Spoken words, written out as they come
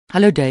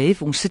Hallo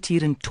Dave, ons sit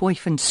hier in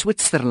Twyfin,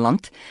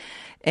 Switserland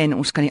en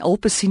ons kan die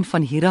Alpe sien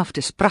van hier af.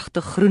 Dis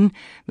pragtig groen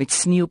met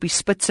sneeu op die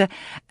spitse.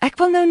 Ek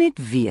wil nou net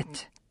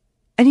weet,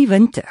 in die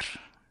winter,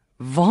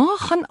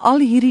 waar gaan al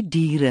hierdie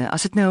diere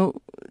as dit nou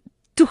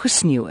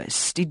toegesneeu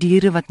is? Die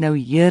diere wat nou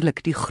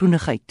heerlik die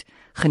groenigheid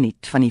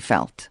geniet van die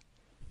veld.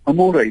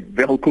 Amore,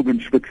 welkom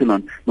in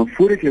Switserland. Maar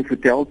voor ek jou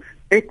vertel,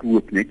 ek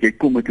hoop net, jy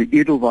kom met 'n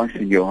edelwys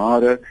in jou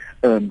hare,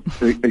 'n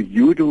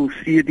jodel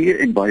CD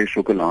en baie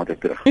sjokolade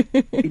terug.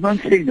 Iemand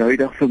sê nou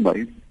eendag vir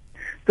my,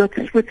 dat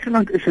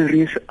Switserland is 'n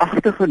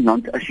reusagtige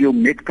land as jy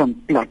hom net kan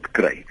plat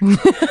kry.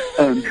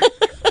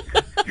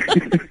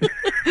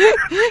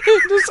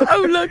 Dis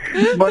oulik.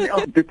 Maar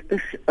ja, dit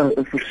is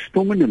 'n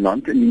verstommende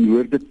land in die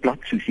noorde plat,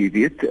 soos jy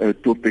weet,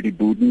 tot by die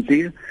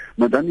Bodensee,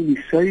 maar dan in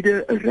die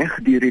suide, reg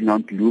deur die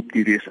land loop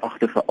die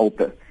reusagtige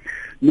Alpe.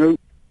 Nou,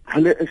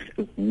 hulle is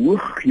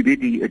hoog, jy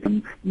weet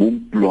die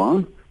Mont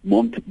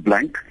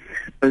Blanc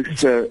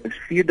is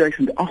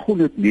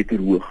 4800 meter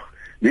hoog,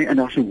 nee, en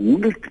daar's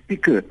 100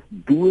 pieke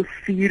bo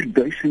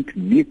 4000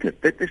 meter.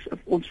 Dit is 'n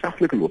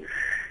onsaglike loop.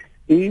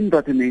 En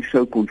wat 'n mens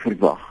sou kon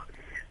verwag,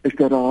 is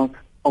dat daar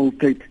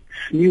altyd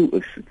sneeu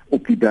is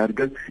op die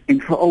berge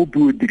en veral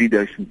bo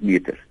 3000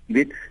 meter. Jy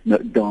weet,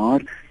 nou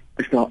daar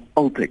is daar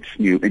altyd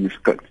sneeu en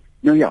is koud.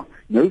 Nou ja,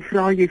 nou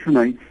vra jy vir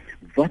my,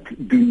 wat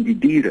doen die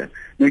diere?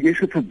 Nou jy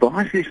sou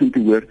verbaas wees om te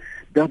hoor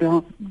dat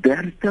daar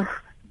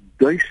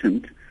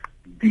 30.000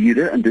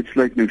 diere, en dit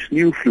sluit nou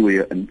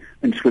sneeuvlooie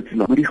in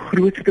Switserland. Maar die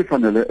grootste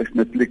van hulle is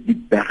natuurlik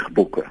die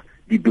bergbokke,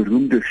 die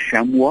beroemde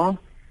chamois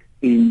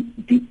en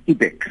die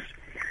ibex.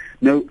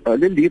 Nou,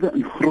 hulle lewe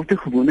in grotte,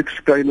 gewoonlik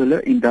skuil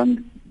hulle en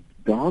dan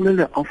daal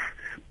hulle af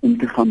om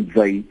te gaan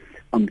wei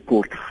aan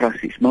kort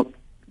grasies. Maar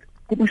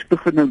kom ons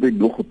begin nou by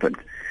nog 'n punt.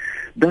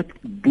 Dat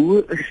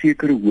bo 'n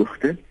sekere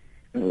hoogte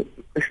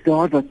is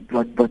daar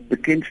wat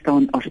bekend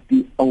staan as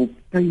die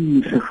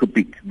alpynse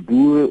gebied,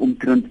 bo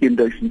omtrent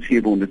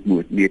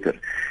 1700 meter.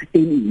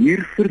 En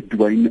hier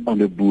verdwyn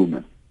alle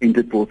bome en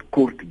dit word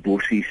kort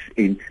bossies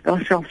en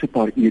daar selfs 'n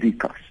paar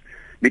erikas.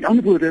 Met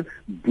ander woorde,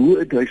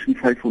 bo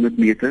 1500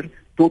 meter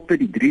tot by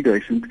die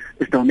 3000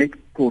 is daar net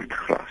kort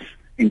gras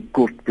en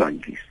kort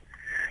plantjies.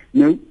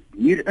 Nou,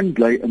 hierin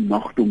bly 'n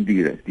magdom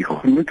diere, die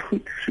groot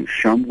goed, so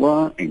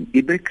chamois en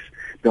ibex.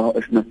 Daar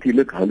is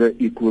natuurlik hulle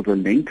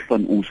ekwivalent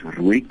van ons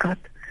rooi kat.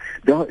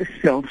 Daar is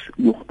selfs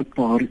nog 'n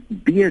paar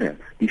beere.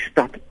 Die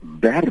stad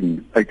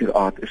Bern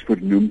uiteraard is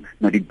vernoem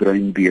na die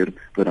bruin beer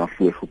wat daar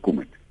voorgekom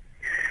het.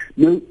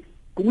 Nou,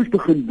 kom ons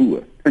begin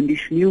bo. In die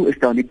sneeu is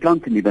daar nie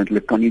plante nie, want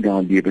hulle kan nie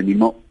daar lewe nie,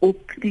 maar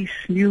op die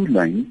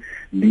sneeulyn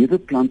lewe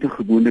plante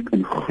gewoonlik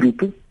in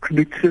groepe,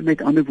 knoetse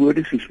met ander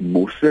woorde soos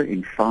mosse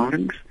en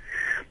varings,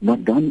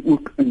 maar dan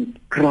ook in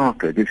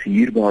krake. Dis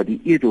hier waar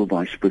die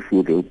edelwys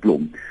byvoorbeeld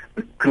blom.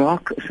 'n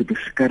Kraak is 'n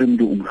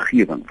beskermde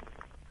omgewing.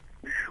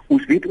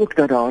 Ons weet ook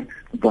dat daar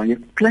baie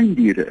klein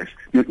diere is.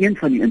 Nou een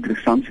van die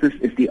interessantstes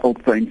is die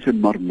alpynse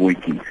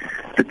marmotjie.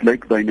 Dit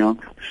lyk byna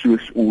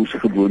soos ons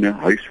gewone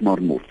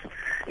huismarmot.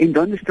 En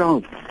dan is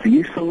daar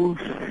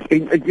wesels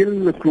en 'n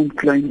hele klomp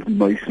klein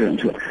muise en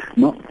so.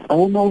 Maar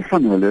almal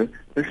van hulle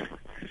is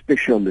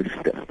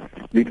spesialiste.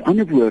 Met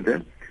ander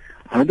woorde,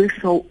 hulle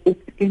sal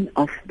op en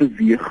af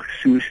beweeg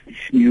soos die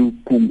sneeu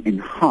kom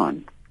en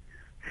gaan.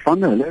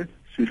 Van hulle,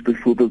 soos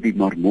byvoorbeeld die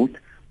marmot,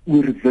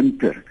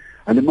 oorwinter.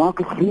 Hulle maak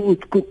 'n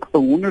groot koek,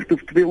 100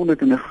 of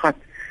 200 in 'n gat,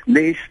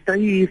 lê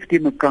styf te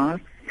mekaar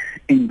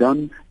en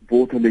dan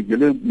word hulle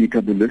hele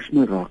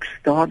metabolisme raak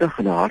stadig,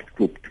 hulle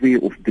hartklop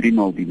 2 of 3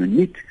 maal die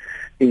minuut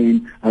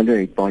en hulle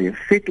het baie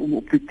vet om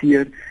op te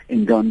teer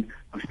en dan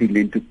as die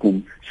lente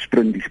kom,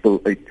 spring die spul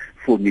uit,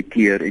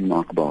 fornikeer en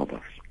maak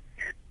babas.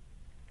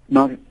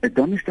 Maar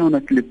dan is daar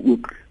natuurlik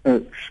ook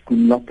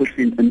skoenlappers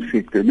en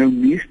insekte. Nou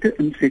meeste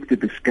insekte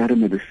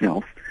beskerm hulle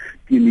self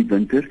teen die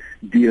winter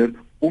deur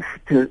of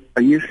te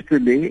eiers te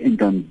lê en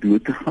dan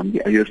dood te gaan.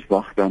 Die eiers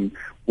wag dan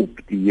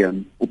op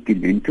die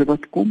lente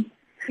wat kom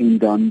en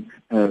dan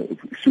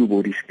so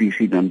word die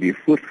spesies dan weer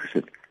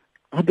voortgesit.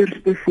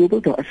 Adders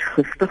byvoorbeeld, daar is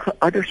giftige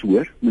adders,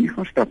 hoor, moenie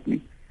gaan stap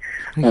nie.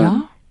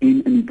 Ja?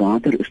 En in die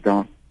water is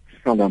daar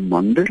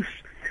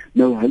salamanders.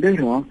 Nou hulle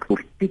raak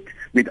orpiet,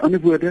 met ander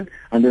woorde,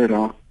 hulle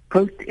raak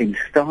koud en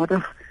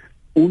stadig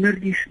onder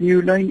die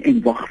sneeulyn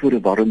en wag vir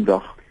 'n warm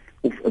dag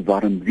of 'n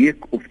warm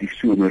week of die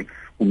somer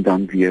om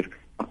dan weer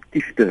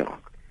aktief te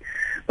raak.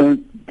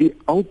 Die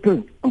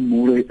Alpe,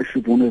 Amore, is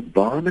 'n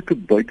wonderbaarlike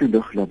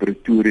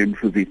buiteluglaboratorium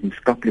vir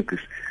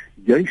wetenskaplikes,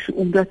 juis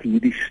omdat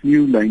hierdie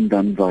sneeulyn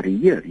dan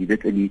varieer. Jy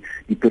weet, in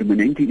die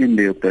permanente een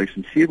lê op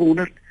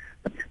 1700,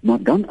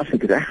 maar dan as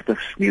dit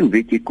regtig sneeu,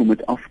 weet jy, kom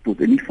dit af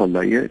tot in die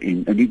valleie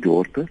en in die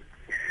dorpe,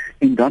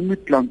 en dan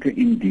met plante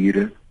en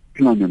diere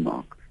planne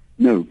maak.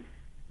 Nou,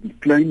 die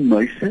klein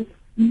muise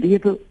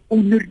lewe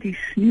onder die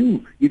sneeu.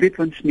 Jy weet,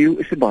 want sneeu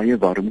is 'n baie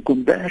warm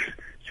kombers,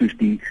 soos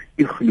die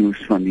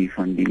igloos van die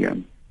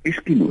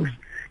Eskimo's.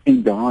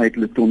 En daar het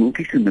hulle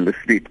tonneltjies en hulle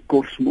vreet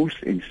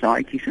kosmos en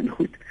saadjies en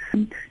goed.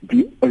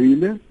 Die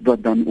uile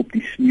wat dan op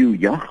die sneeu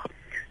jag,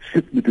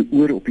 sit met 'n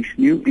oor op die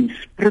sneeu en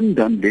spring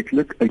dan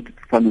letterlik uit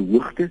van 'n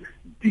hoogte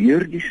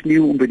deur die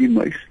sneeu om by die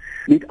muis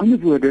Met ander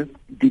woorde,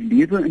 die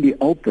lewe in die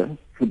Alpe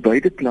vir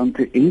beide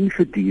plante en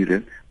vir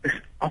diere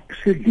is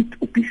absoluut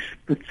op die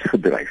spits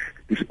gedryf.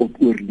 Dus op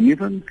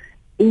oorlewing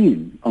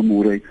en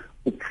Amore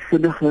op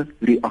vinnige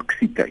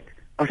reaksietyd.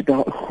 As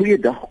daar 'n goeie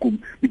dag kom,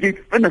 moet jy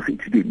vinnig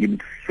iets doen. Jy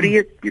moet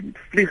vreet, jy moet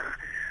vlieg,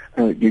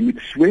 jy moet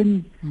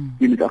swem,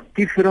 jy moet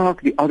aktief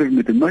raak, die ander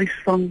moet 'n muis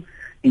vang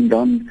en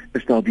dan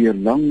is daar weer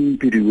lang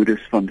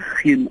periodes van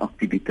geen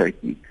aktiwiteit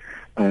nie.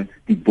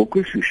 Die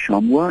bokke so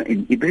chamois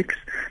en ibex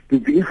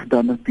beweeg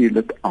dan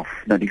natuurlik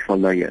af na die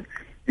valleie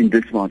en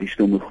dis waar die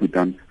stomme goed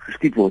dan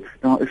geskiet word.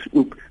 Daar is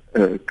ook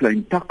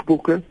klein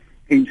takbokke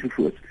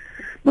ensovoorts.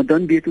 Maar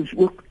dan weet ons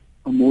ook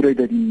Amore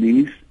dat die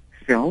mens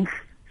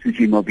self, soos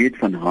jy maar weet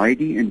van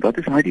Heidi, en wat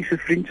is Heidi se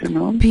vriend se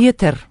naam?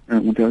 Peter.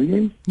 Onthou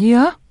jy?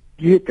 Ja?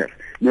 Peter.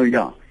 Nou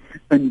ja,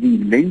 in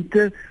die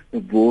lente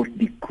word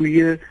die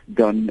koeie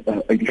dan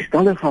uit die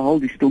stalle gehaal,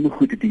 die stomme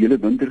goed het die hele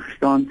winter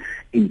gestaan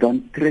en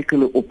dan trek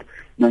hulle op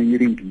na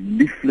hierdie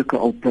lieflike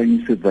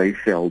alpynse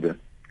weivelde.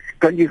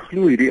 Kan jy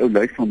glo hierdie ou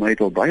lyf van my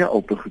het al baie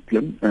Alpe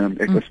geklim.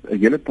 Ek was 'n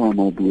hele paar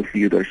maal bo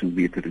 4000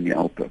 meter in die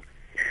Alpe.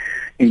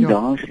 En ja,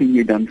 daar sien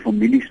jy dan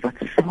families wat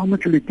saam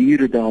met hulle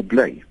diere daar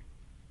bly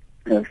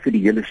vir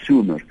die hele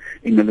somer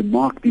en hulle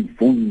maak die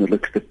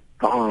wonderlikste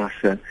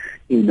kase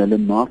en hulle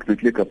maak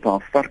natuurlik 'n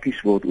paar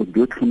varkies word ook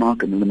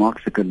doodgemaak en hulle maak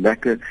sulke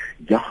lekker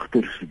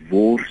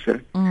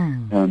jagtersworse.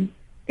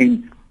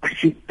 En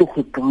as jy tog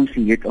 'n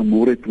kansie het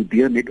Amore,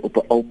 probeer net op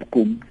 'n Alp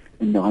kom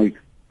in daai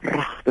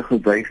pragtige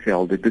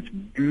weivelde. Dit's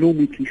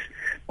blommetjies,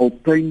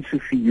 alpynse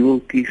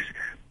viooltjies,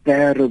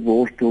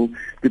 perewortel.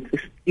 Dit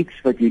is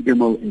iets wat jy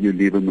eenmal in jou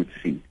lewe moet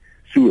sien.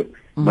 So,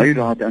 my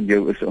raad aan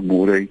jou is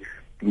Amore,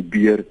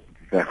 probeer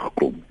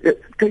wegkom.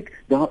 Kyk,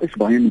 daar is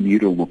baie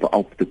maniere om op 'n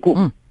Alp te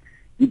kom.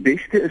 Die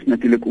beste is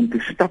natuurlik om te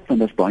stap, want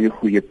daar's baie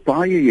goeie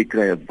paaie. Jy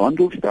kry 'n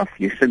wandelstaf,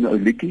 jy sing 'n ou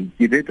liedjie,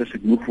 jy weet as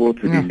ek moeg word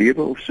vir die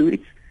lewe of so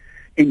iets.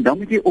 En dan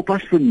moet jy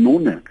oppas vir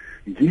nonne.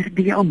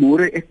 Hierdie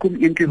Amore, ek kom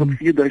een keer op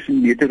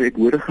 4000 meter, ek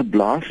hoor 'n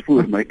geblaas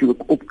voor my, toe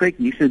ek opkyk,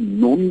 hier's 'n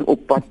non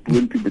op pad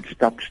boontoe met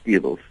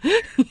stapstewels.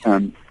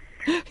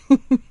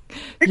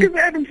 Ek is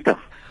ernstig.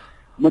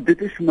 Maar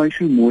dit is vir my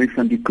so mooi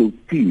van die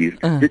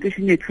kultuur. Dit is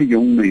nie net vir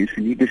jong mense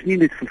nie, dis nie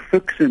net vir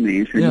fikse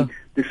mense nie,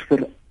 dis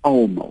vir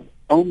almal.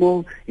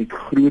 Almal het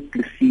groot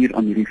plesier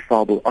aan hierdie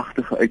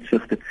fabelagtige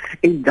uitsigte.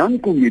 En dan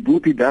kom jy bo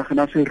op die berg en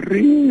daar's 'n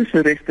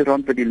reuse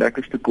restaurant wat die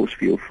lekkerste kos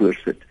vir jou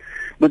voorsit.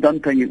 Maar dan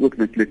kan jy ook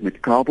natuurlik met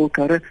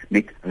kabelkarre,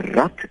 met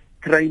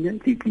rattreine,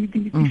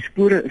 die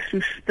spore is so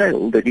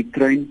styl dat die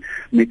trein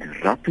met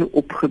ratte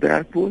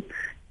opgewerk word.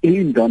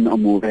 En dan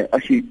Amore,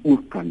 as jy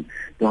ook kan,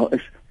 daar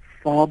is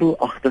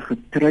fabelagtige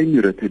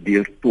treinritte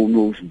deur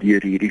tonnels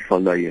deur hierdie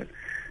valleie.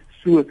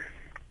 So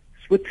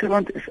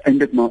Switserland is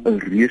eintlik maar 'n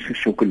reuse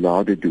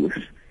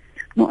sjokoladedoos.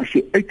 Maar as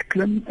jy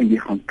uitklim en jy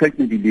gaan kyk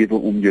na die lewe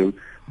om jou,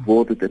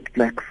 word dit 'n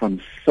plek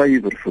van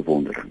suiwer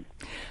verwondering.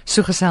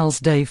 So gesels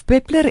Dave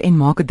Peppler en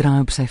maak 'n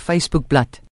draai op sy Facebookblad.